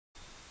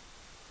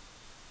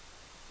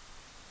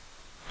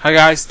Hi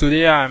guys,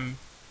 I'm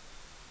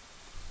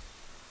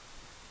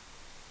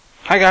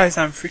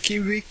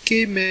freaking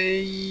Wiki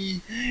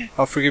Me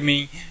or Freaking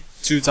Me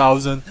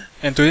 2000,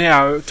 and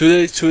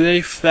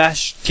today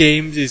Flash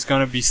games is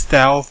gonna be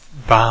Stealth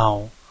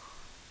bound,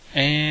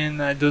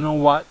 and I don't know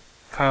what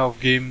kind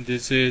of game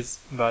this is,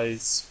 but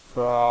it's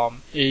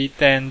from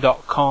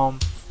a10.com.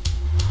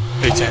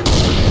 A10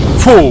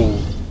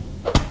 full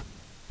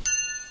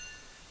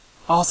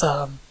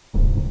awesome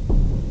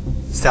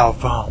Stealth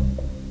bound.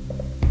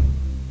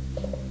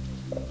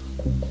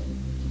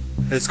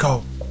 Let's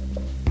go.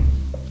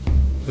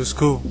 Let's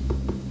go.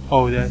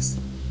 Oh, that's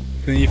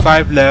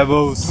 25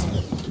 levels.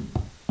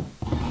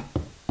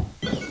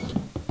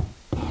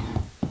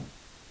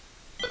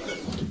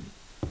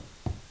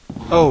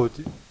 Oh,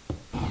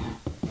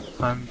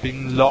 I'm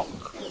being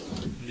locked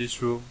in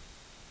this room.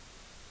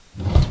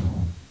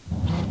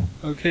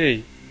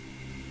 Okay.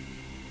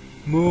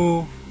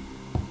 Move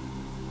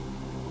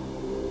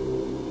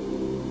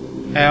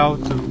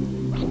L2.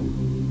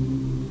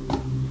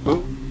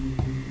 Oh.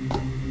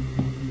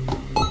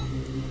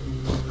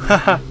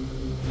 Haha.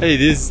 Hey,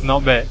 this is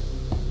not bad.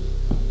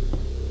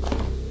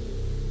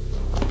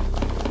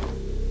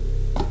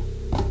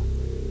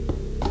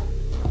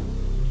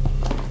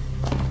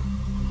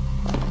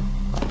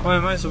 What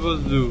am I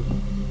supposed to do?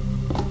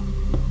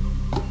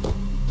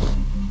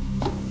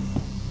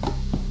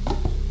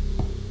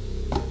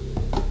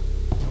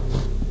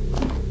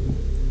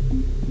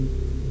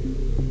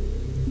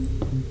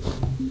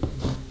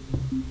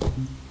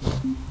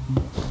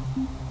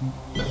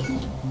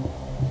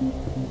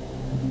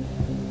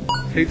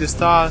 Take the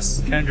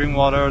stars. Can't drink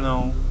water,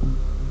 no.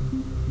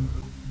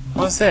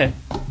 What's that?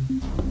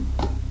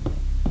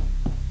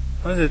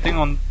 What's the thing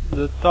on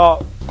the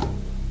top?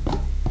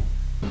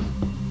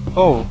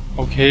 Oh,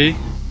 okay.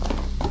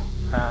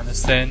 I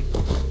understand.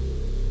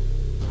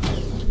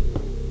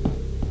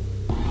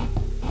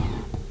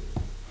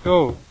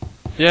 Go.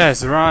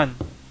 Yes, run.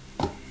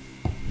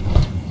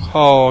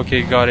 Oh,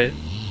 okay, got it.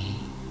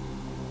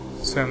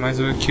 So I might as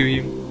well kill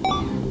him.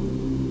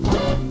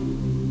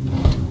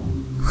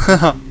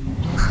 Haha.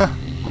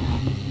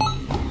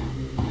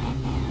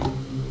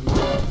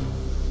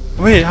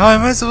 Wait, how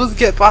am I supposed to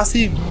get past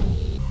him?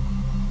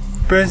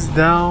 Press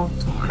down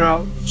to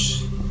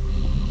crouch.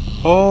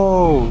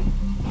 Oh.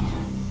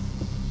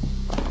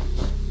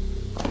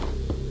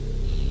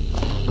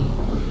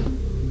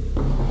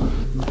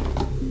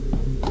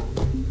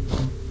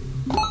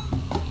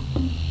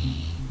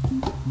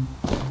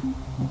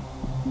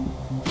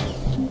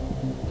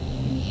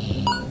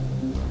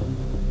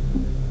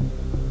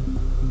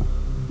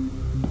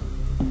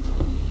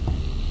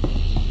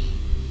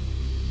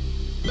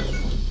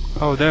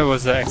 Oh, there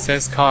was the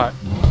access card.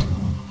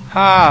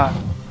 Ha!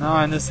 Now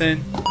I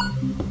understand.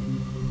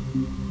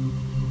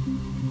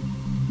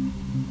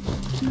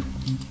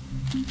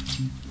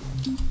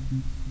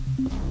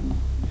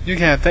 You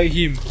can attack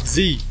him.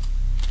 Z.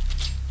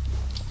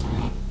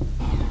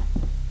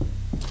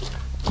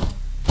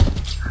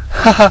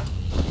 Haha.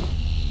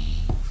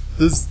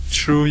 Just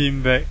threw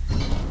him back.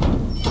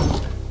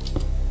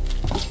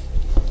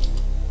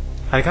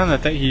 I can't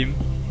attack him.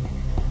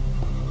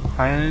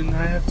 And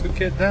I have to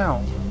get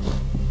down.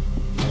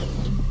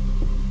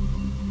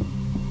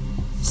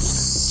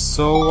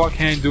 So what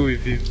can I do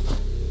with him?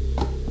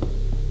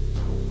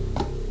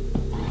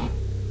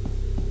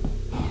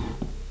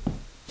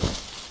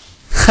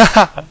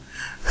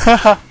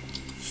 Haha.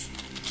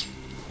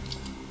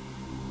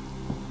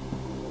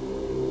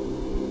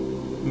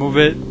 Move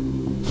it.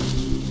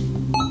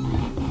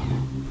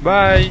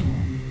 Bye.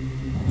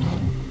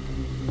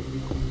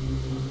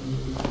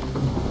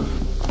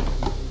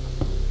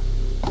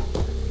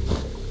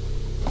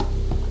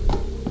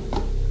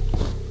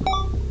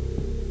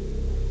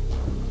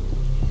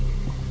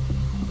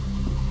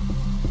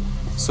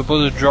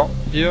 Supposed to drop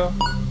here?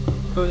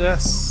 Oh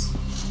yes.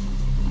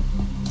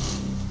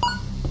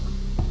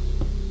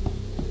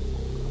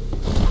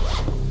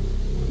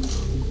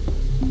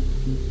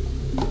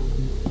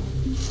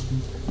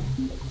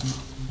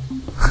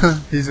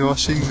 He's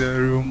washing the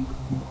room.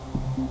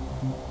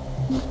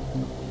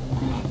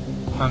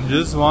 I'm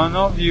just one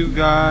of you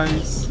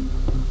guys.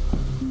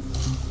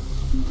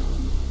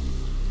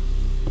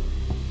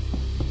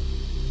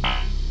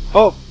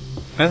 Oh,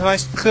 that's my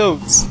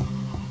clothes.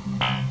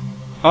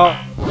 Oh,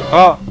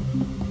 oh,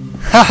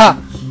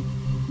 haha.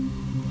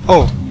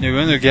 Oh, you're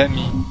going to get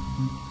me.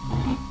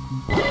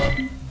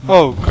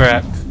 Oh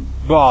crap,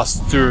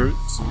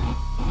 bastards.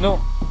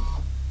 No.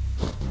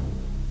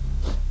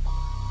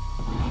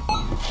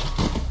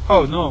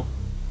 Oh no.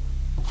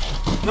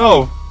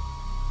 No!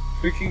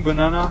 Freaking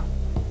banana.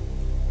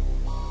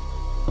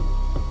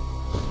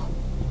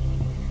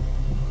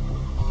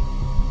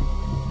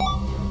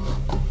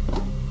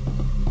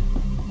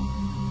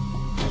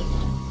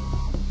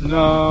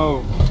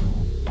 No!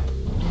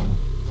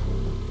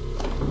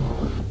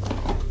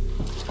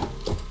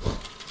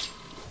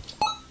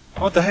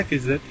 What the heck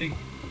is that thing?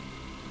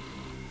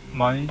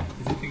 Money?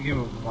 Is he thinking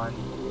of money?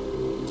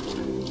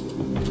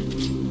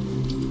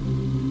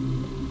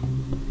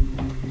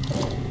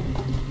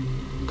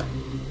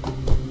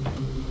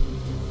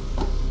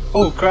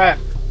 Oh crap!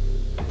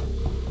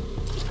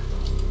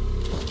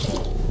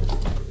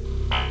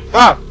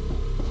 Ah!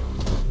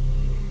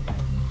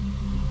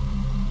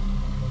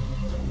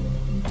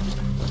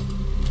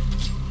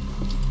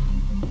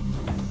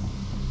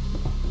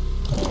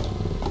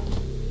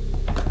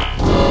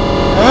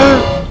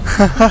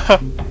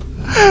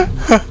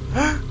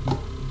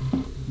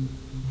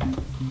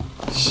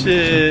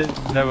 Shit,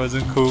 that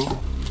wasn't cool.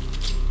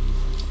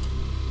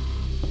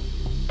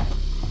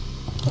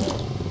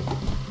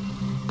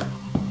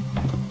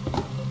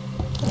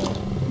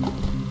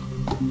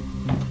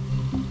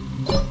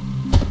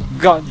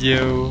 Got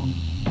you.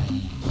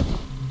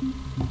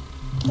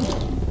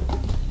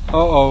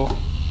 Uh-oh.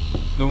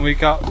 Don't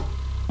wake up.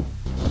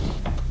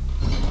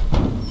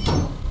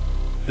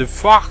 The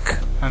fuck?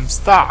 I'm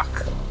stuck.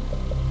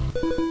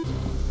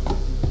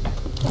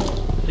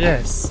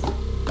 Yes.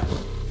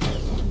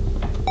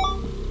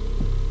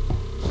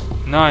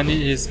 Now I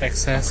need his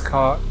access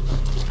card.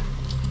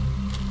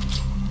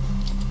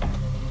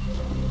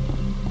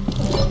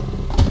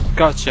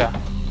 Gotcha.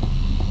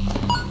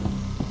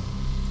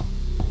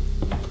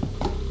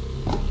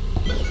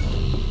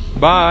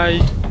 Bye.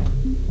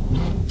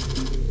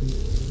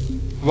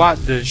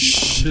 What the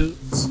shit?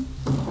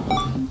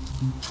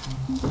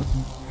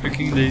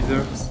 Freaking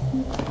lasers.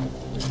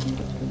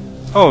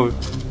 Oh,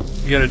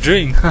 you get a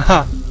drink,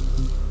 haha.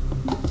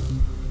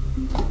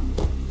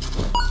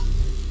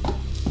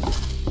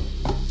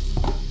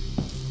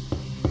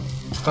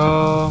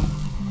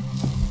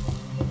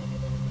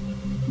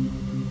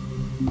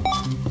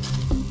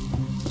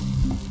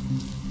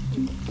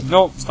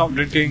 No, stop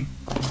drinking.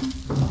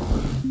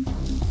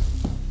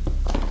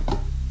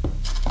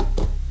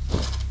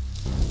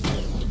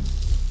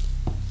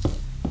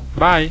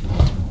 Bye.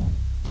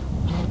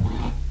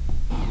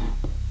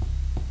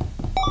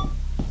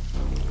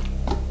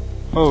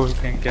 Oh, we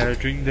can get a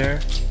drink there.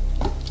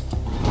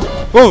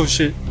 Oh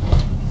shit!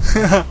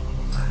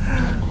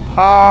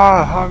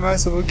 Ah, how am I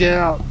supposed to get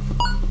out?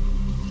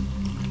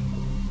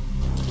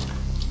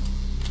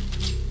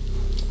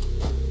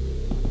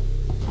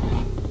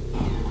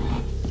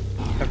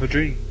 Have a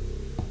drink.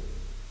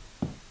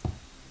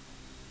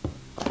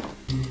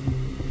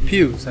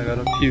 Pills, I got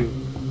a pill.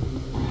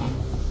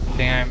 I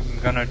think I'm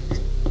gonna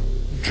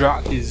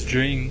drug his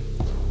drink.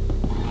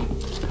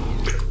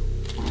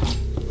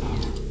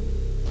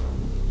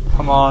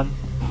 Come on,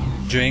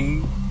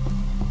 drink.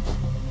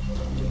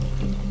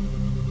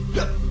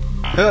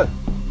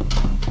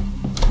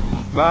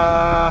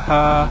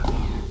 Bah.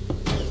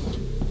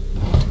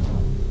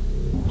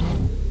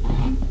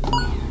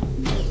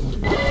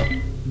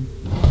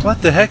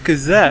 What the heck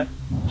is that?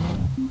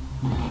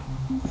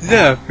 Is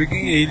that a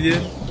freaking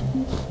alien?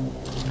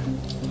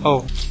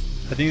 Oh,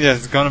 I think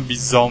there's gonna be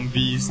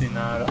zombies in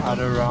our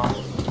other round.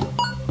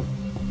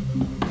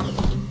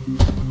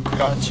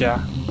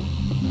 Gotcha.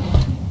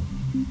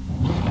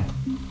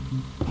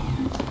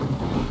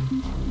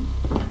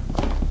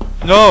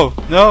 No,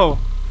 no,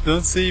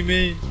 don't see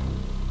me.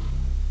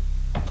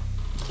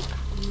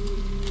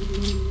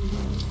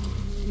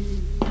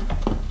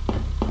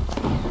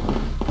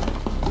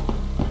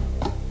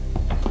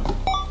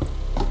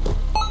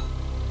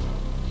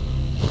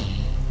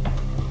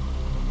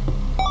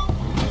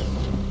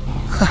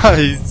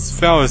 He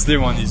fell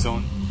asleep on his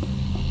own.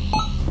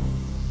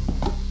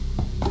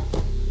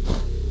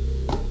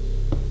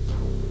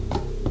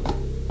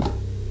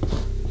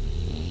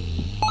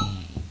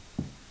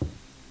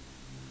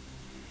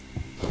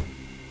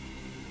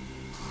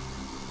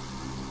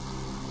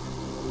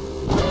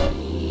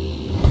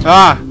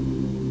 Ah!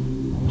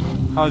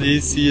 How did you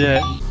see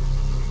that?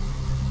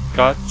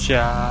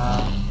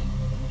 Gotcha.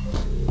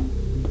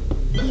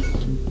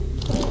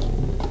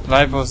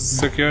 Level of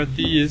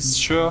security is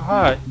sure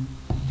high.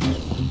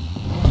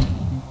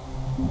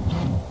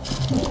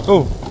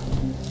 Oh!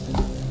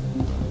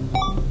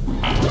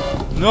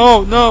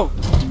 No, no!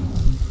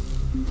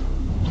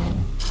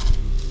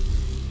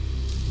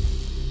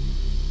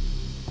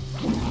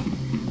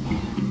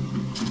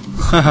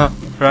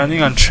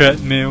 Running on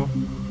treadmill.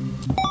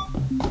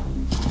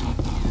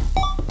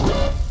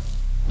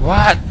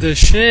 What the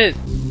shit?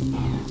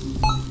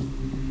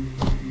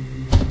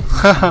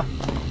 Haha.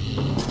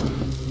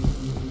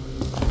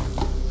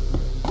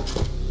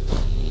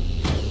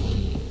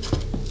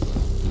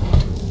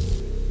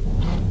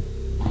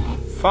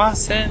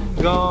 Fast and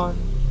gone.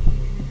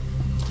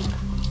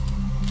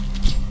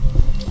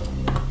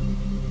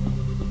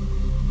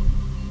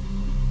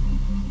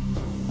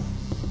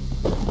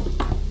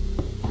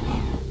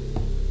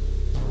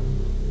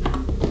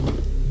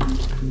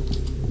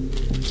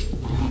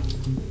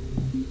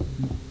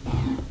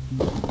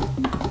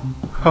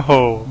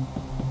 Oh.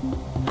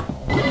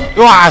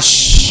 Ah,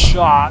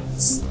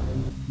 shots.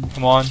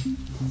 Come on.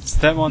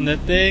 Step on that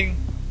thing.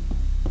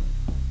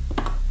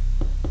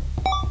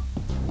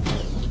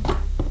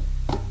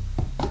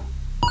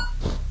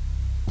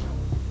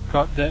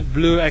 Got that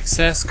blue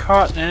access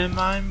card and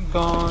I'm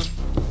gone.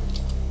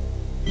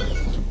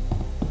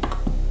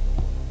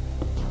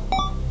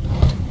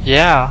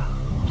 Yeah.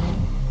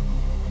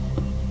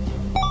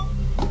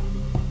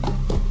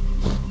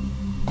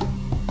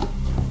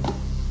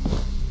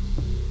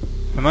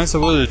 Am I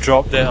supposed to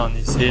drop that on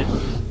his head?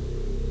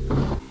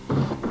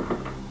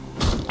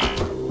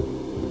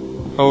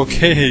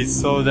 Okay,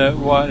 so that's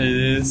what it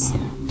is.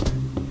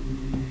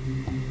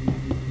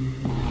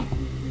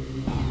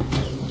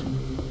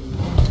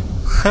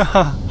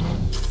 Haha.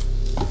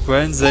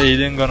 When's the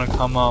alien gonna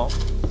come out?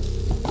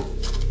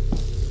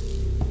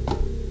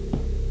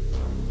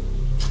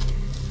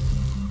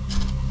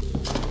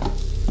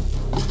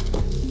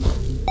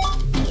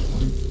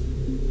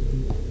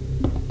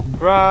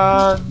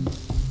 Run!